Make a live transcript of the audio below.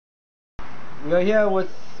We are here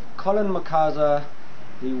with Collen Makaza,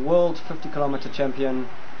 the world 50-kilometer champion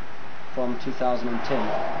from 2010.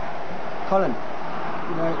 Collen,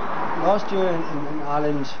 last year in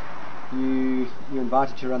Ireland, you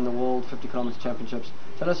invited to run the world 50-kilometer championships.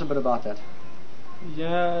 Tell us a bit about that.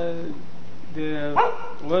 Yeah, the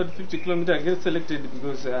world 50-kilometer I get selected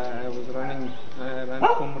because I ran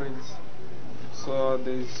Comrades. So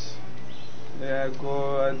they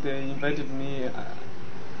invited me.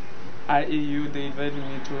 IAU, they invited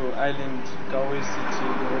me to Ireland, Galway City.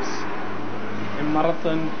 There was a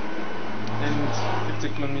marathon and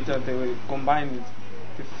 50-kilometer. They were combined.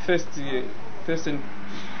 The first and first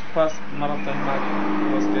marathon mark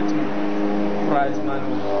was getting prize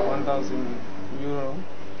money €1,000,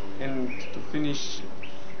 and to finish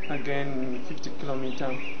again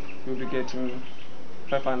 50-kilometer, you'll be getting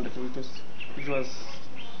 500. It was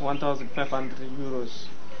 €1,500.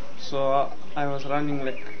 So I was running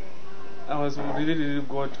I was really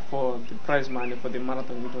good for the prize money for the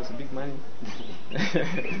marathon. It was big money.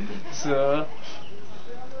 So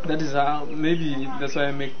that is how, maybe that's why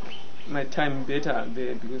I make my time better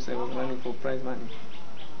there, because I was running for prize money.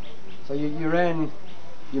 So you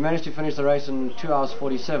managed to finish the race in 2 hours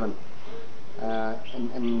 47,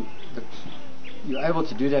 and you're able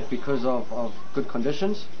to do that because of good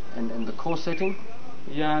conditions and the course setting.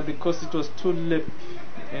 Yeah, because it was 2 lap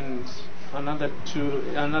and another 4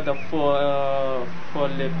 lap, 2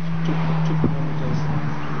 kilometers.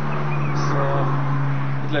 So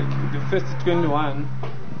the first 21,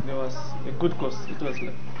 there was a good course. It was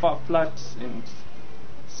flat and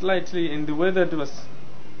slightly, and the weather, it was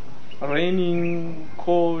raining,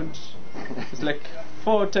 cold. It's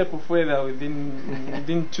 4 type of weather within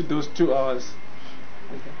those 2 hours.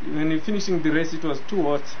 When you're finishing the race, it was too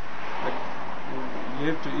hot. You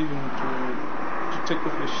have to even to take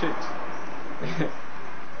off your shirt.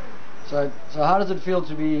 So how does it feel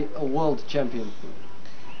to be a world champion?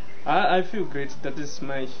 I feel great. That is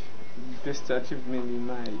my best achievement in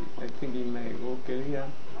my whole career.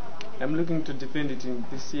 I'm looking to defend it in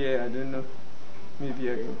this year. I don't know.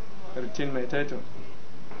 Maybe I can retain my title.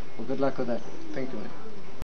 Well, good luck with that. Thank you, man.